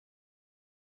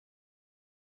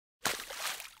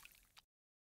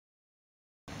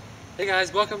Hey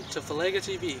guys, welcome to Falega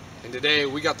TV. And today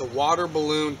we got the water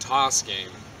balloon toss game.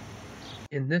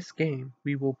 In this game,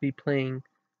 we will be playing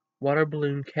water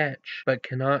balloon catch, but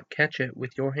cannot catch it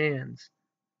with your hands.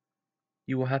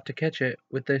 You will have to catch it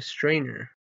with a strainer.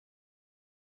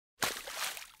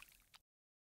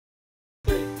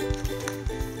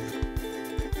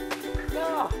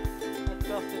 No! I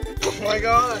felt it. Oh my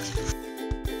gosh!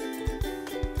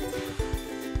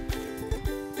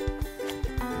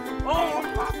 Oh,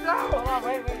 no! Hold on,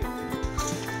 wait.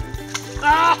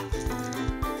 Ah!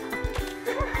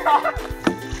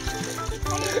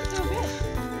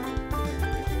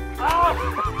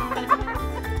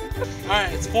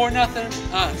 Alright, it's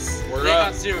 4-0 us. We're they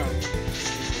up. got 0.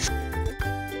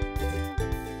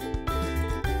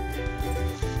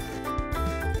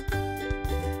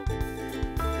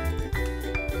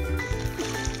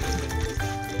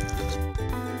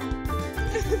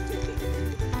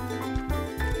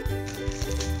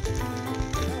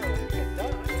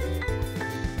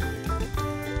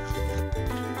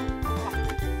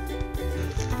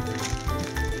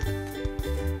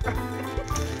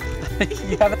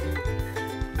 You haven't.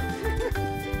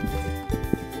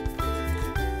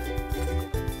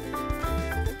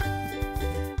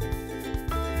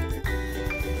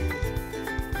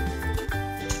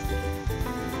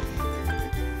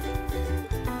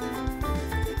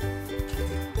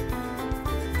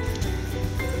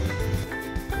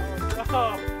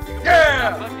 Oh, no.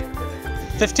 Yeah!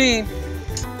 15.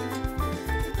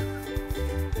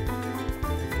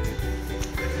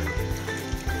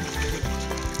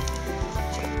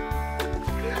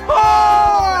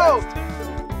 Oh!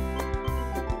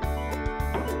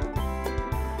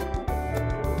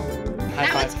 High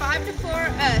Now five. it's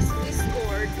 5-4 us. We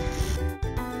scored.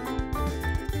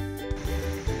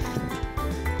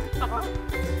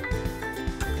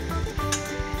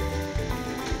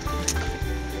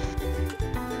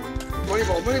 Money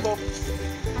ball, money ball.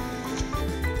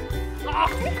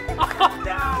 Oh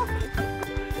no!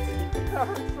 That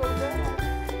hurts so bad.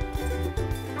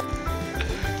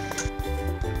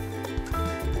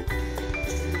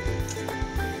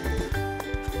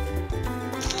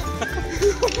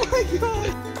 Oh my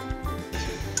god!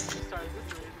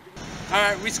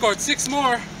 Alright, we scored 6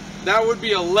 more. That would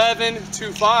be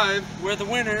 11-5. We're the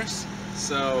winners.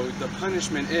 So the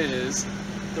punishment is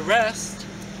The rest,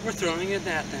 we're throwing it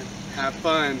at them. have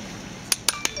fun.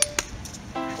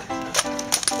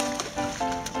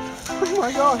 Oh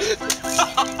my gosh!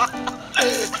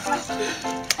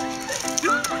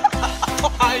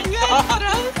 Oh my god!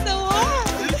 Throw so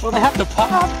hard. Well, they have to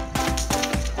pop.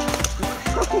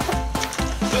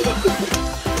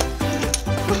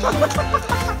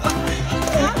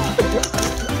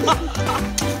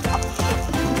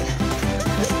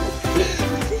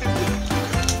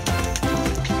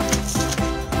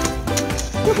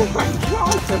 Oh my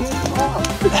god!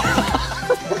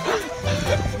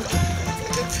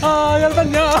 Oh, yalla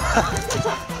no!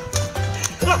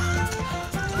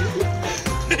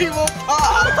 He will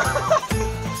pop!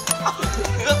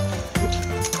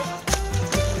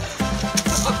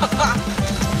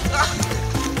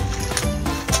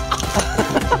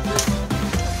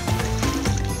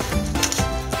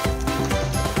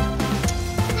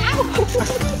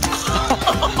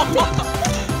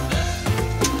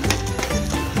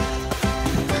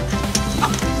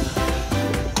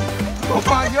 Oh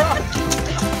my god!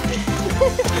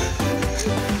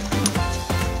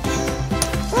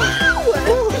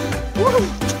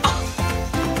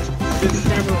 Did the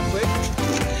camera click?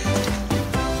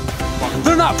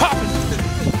 They're not popping